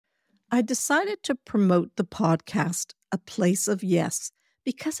I decided to promote the podcast, A Place of Yes,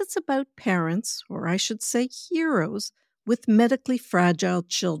 because it's about parents, or I should say heroes, with medically fragile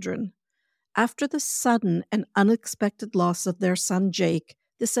children. After the sudden and unexpected loss of their son Jake,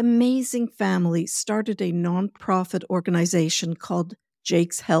 this amazing family started a nonprofit organization called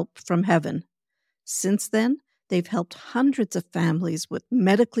Jake's Help from Heaven. Since then, they've helped hundreds of families with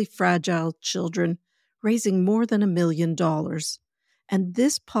medically fragile children, raising more than $1 million. And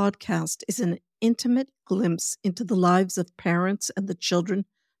this podcast is an intimate glimpse into the lives of parents and the children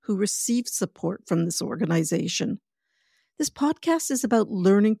who receive support from this organization. This podcast is about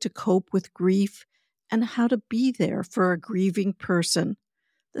learning to cope with grief and how to be there for a grieving person.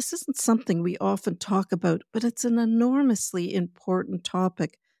 This isn't something we often talk about, but it's an enormously important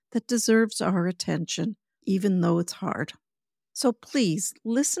topic that deserves our attention, even though it's hard. So please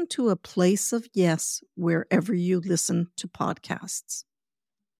listen to A Place of Yes wherever you listen to podcasts.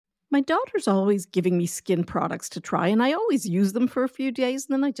 My daughter's always giving me skin products to try, and I always use them for a few days,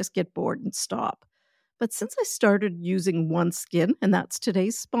 and then I just get bored and stop. But since I started using OneSkin, and that's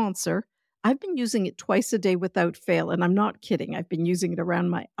today's sponsor, I've been using it twice a day without fail, and I'm not kidding. I've been using it around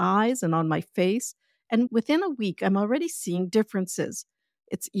my eyes and on my face, and within a week, I'm already seeing differences.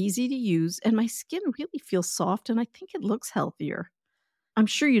 It's easy to use, and my skin really feels soft, and I think it looks healthier. I'm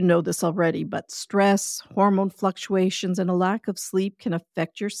sure you know this already, but stress, hormone fluctuations, and a lack of sleep can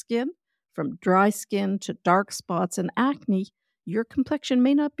affect your skin. From dry skin to dark spots and acne, your complexion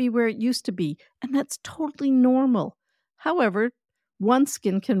may not be where it used to be, and that's totally normal. However,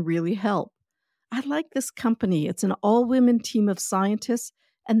 OneSkin can really help. I like this company. It's an all-women team of scientists,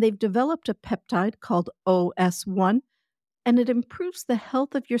 and they've developed a peptide called OS1, and it improves the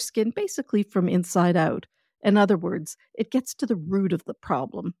health of your skin basically from inside out. In other words, it gets to the root of the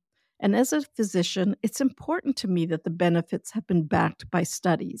problem. And as a physician, it's important to me that the benefits have been backed by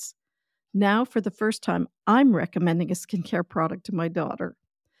studies. Now, for the first time, I'm recommending a skincare product to my daughter.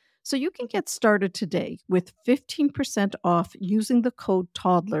 So you can get started today with 15% off using the code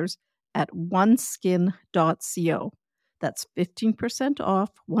TODDLERS at oneskin.co. That's 15%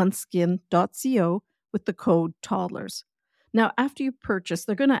 off oneskin.co with the code TODDLERS. Now, after you purchase,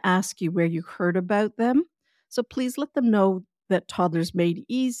 they're going to ask you where you heard about them. So please let them know that Toddlers Made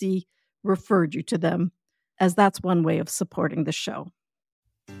Easy referred you to them, as that's one way of supporting the show.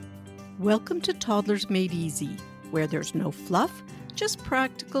 Welcome to Toddlers Made Easy, where there's no fluff, just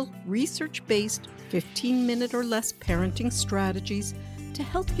practical, research-based, 15-minute or less parenting strategies to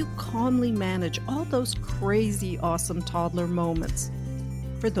help you calmly manage all those crazy, awesome toddler moments.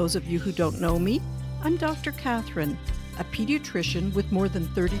 For those of you who don't know me, I'm Dr. Catherine, a pediatrician with more than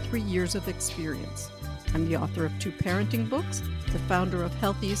 33 years of experience. I'm the author of 2 parenting books, the founder of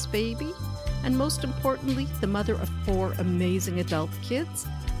Healthiest Baby, and most importantly, the mother of 4 amazing adult kids.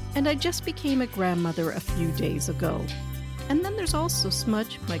 And I just became a grandmother a few days ago. And then there's also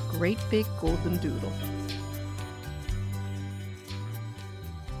Smudge, my great big golden doodle.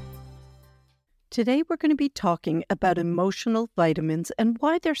 Today we're going to be talking about emotional vitamins and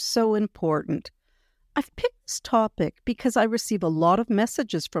why they're so important. I've picked this topic because I receive a lot of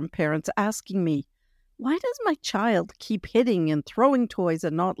messages from parents asking me, why does my child keep hitting and throwing toys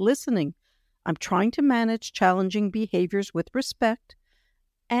and not listening? I'm trying to manage challenging behaviors with respect,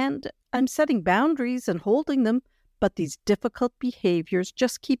 and I'm setting boundaries and holding them, but these difficult behaviors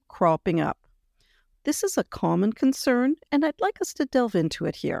just keep cropping up. This is a common concern, and I'd like us to delve into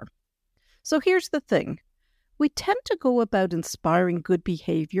it here. So here's the thing. We tend to go about inspiring good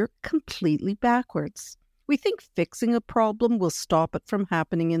behavior completely backwards. We think fixing a problem will stop it from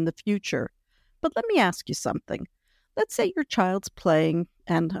happening in the future. But let me ask you something. Let's say your child's playing,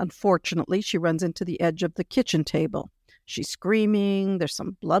 and unfortunately, she runs into the edge of the kitchen table. She's screaming, there's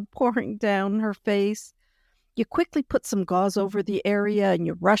some blood pouring down her face. You quickly put some gauze over the area and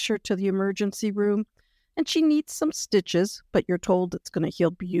you rush her to the emergency room. And she needs some stitches, but you're told it's going to heal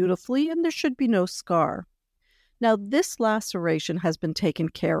beautifully and there should be no scar. Now, this laceration has been taken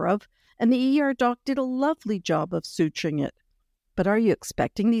care of, and the ER doc did a lovely job of suturing it. But are you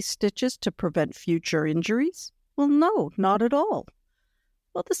expecting these stitches to prevent future injuries? Well, no, not at all.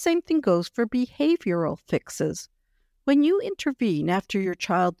 Well, the same thing goes for behavioral fixes. When you intervene after your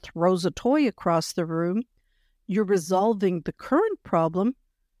child throws a toy across the room, you're resolving the current problem,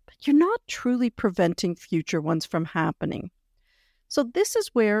 but you're not truly preventing future ones from happening. So this is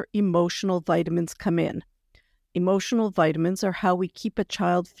where emotional vitamins come in. Emotional vitamins are how we keep a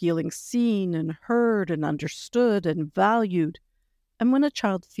child feeling seen and heard and understood and valued. And when a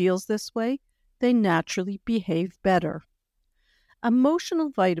child feels this way, they naturally behave better.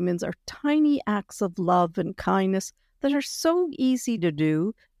 Emotional vitamins are tiny acts of love and kindness that are so easy to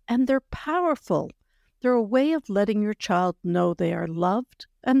do And they're powerful. They're a way of letting your child know they are loved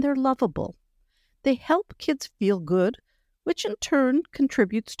and they're lovable. They help kids feel good, which in turn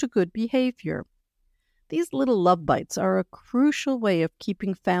contributes to good behavior. These little love bites are a crucial way of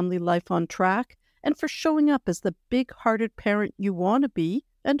keeping family life on track and for showing up as the big-hearted parent you want to be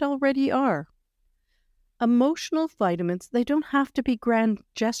and already are. Emotional vitamins, they don't have to be grand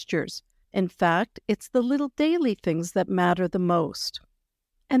gestures. In fact, it's the little daily things that matter the most.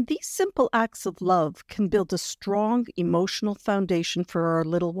 And these simple acts of love can build a strong emotional foundation for our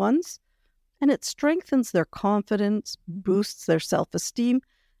little ones, and it strengthens their confidence, boosts their self-esteem,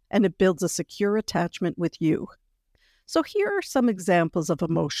 and it builds a secure attachment with you. So here are some examples of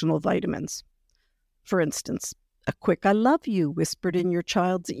emotional vitamins. For instance, a quick "I love you" whispered in your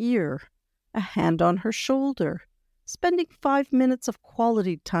child's ear, a hand on her shoulder, spending 5 minutes of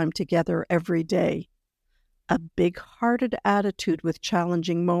quality time together every day, a big-hearted attitude with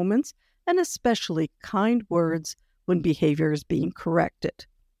challenging moments, and especially kind words when behavior is being corrected.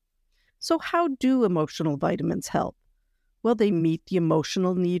 So how do emotional vitamins help? Well, they meet the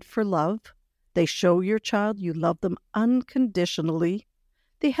emotional need for love. They show your child you love them unconditionally.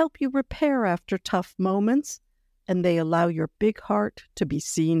 They help you repair after tough moments, and they allow your big heart to be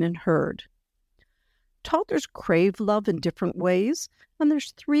seen and heard. Toddlers crave love in different ways, and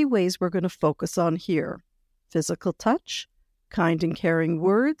there's 3 ways we're going to focus on here: physical touch, kind and caring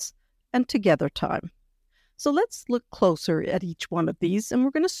words, and together time. So let's look closer at each one of these, and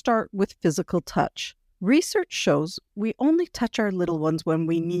we're going to start with physical touch. Research shows we only touch our little ones when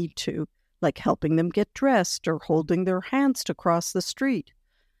we need to, like helping them get dressed or holding their hands to cross the street.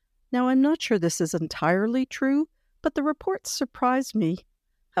 Now, I'm not sure this is entirely true, but the reports surprised me.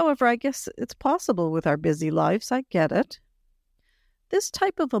 However, I guess it's possible with our busy lives. I get it. This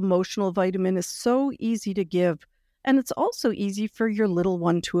type of emotional vitamin is so easy to give, and it's also easy for your little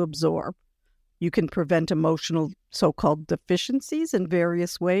one to absorb. You can prevent emotional so-called deficiencies in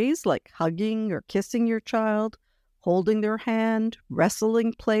various ways, like hugging or kissing your child, holding their hand,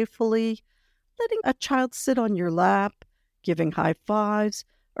 wrestling playfully, letting a child sit on your lap, giving high fives,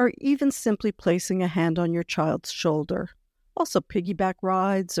 or even simply placing a hand on your child's shoulder. Also, piggyback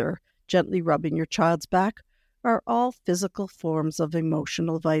rides or gently rubbing your child's back are all physical forms of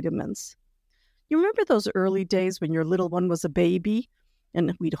emotional vitamins. You remember those early days when your little one was a baby,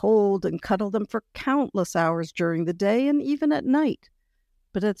 and we'd hold and cuddle them for countless hours during the day and even at night?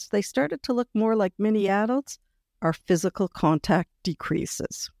 But as they started to look more like mini adults, our physical contact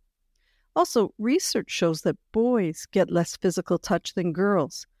decreases. Also, research shows that boys get less physical touch than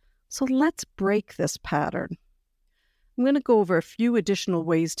girls. So let's break this pattern. I'm going to go over a few additional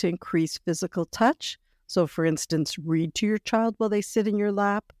ways to increase physical touch. So, for instance, read to your child while they sit in your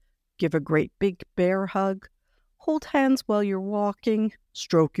lap, give a great big bear hug, hold hands while you're walking,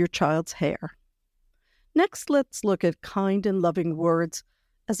 stroke your child's hair. Next, let's look at kind and loving words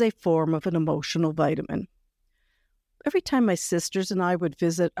as a form of an emotional vitamin. Every time my sisters and I would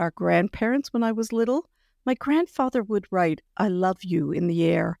visit our grandparents when I was little, my grandfather would write "I love you" in the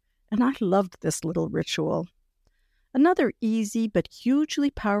air, and I loved this little ritual. Another easy but hugely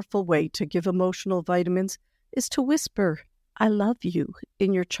powerful way to give emotional vitamins is to whisper "I love you"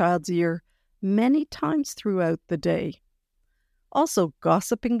 in your child's ear many times throughout the day. Also,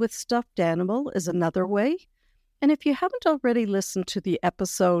 gossiping with stuffed animal is another way. And if you haven't already listened to the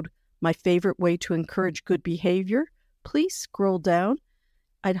episode, My Favorite Way to Encourage Good Behavior, please scroll down.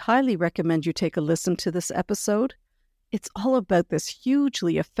 I'd highly recommend you take a listen to this episode. It's all about this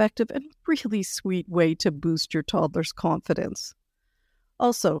hugely effective and really sweet way to boost your toddler's confidence.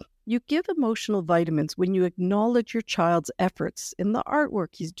 Also, you give emotional vitamins when you acknowledge your child's efforts in the artwork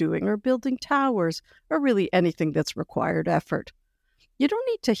he's doing or building towers or really anything that's required effort. You don't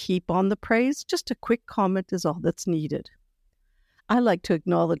need to heap on the praise, just a quick comment is all that's needed. I like to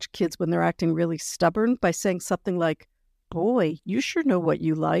acknowledge kids when they're acting really stubborn by saying something like, "Boy, you sure know what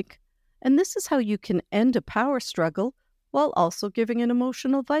you like." And this is how you can end a power struggle while also giving an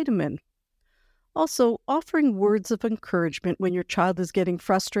emotional vitamin. Also, offering words of encouragement when your child is getting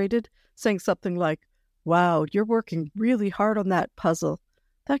frustrated, saying something like, "Wow, you're working really hard on that puzzle."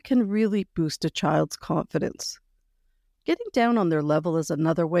 That can really boost a child's confidence. Getting down on their level is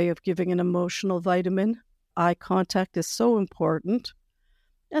another way of giving an emotional vitamin. Eye contact is so important.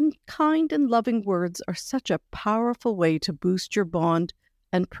 And kind and loving words are such a powerful way to boost your bond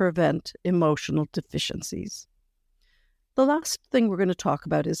and prevent emotional deficiencies. The last thing we're going to talk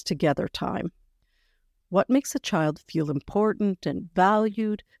about is together time. What makes a child feel important and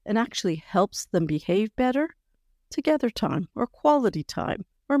valued and actually helps them behave better? Together time, or quality time,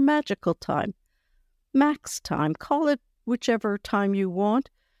 or magical time. Max time, call it whichever time you want,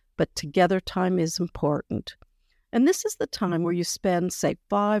 but together time is important. And this is the time where you spend, say,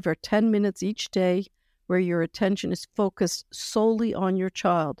 5 or 10 minutes each day where your attention is focused solely on your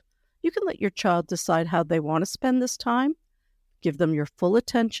child. You can let your child decide how they want to spend this time. Give them your full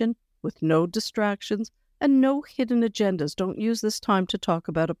attention with no distractions and no hidden agendas. Don't use this time to talk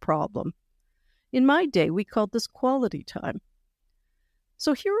about a problem. In my day, we called this quality time.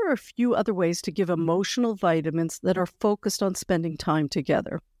 So here are a few other ways to give emotional vitamins that are focused on spending time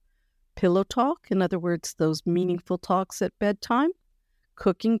together. Pillow talk, in other words, those meaningful talks at bedtime,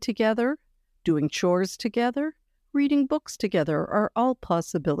 cooking together, doing chores together, reading books together are all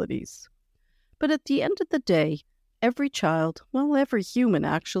possibilities. But at the end of the day, every child, well, every human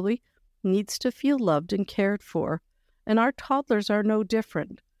actually, needs to feel loved and cared for, and our toddlers are no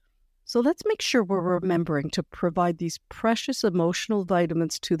different. So let's make sure we're remembering to provide these precious emotional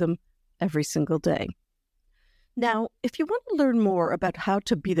vitamins to them every single day. Now, if you want to learn more about how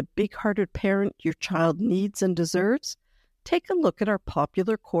to be the big-hearted parent your child needs and deserves, take a look at our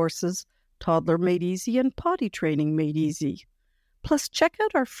popular courses, Toddler Made Easy and Potty Training Made Easy. Plus, check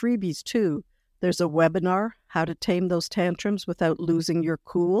out our freebies too. There's a webinar, How to Tame Those Tantrums Without Losing Your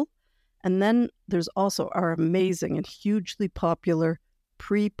Cool. And then there's also our amazing and hugely popular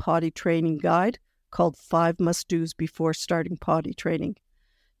pre-potty training guide called 5 Must-Dos Before Starting Potty Training.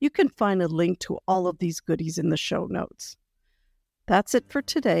 You can find a link to all of these goodies in the show notes. That's it for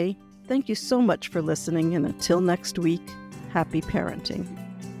today. Thank you so much for listening, and until next week, happy parenting.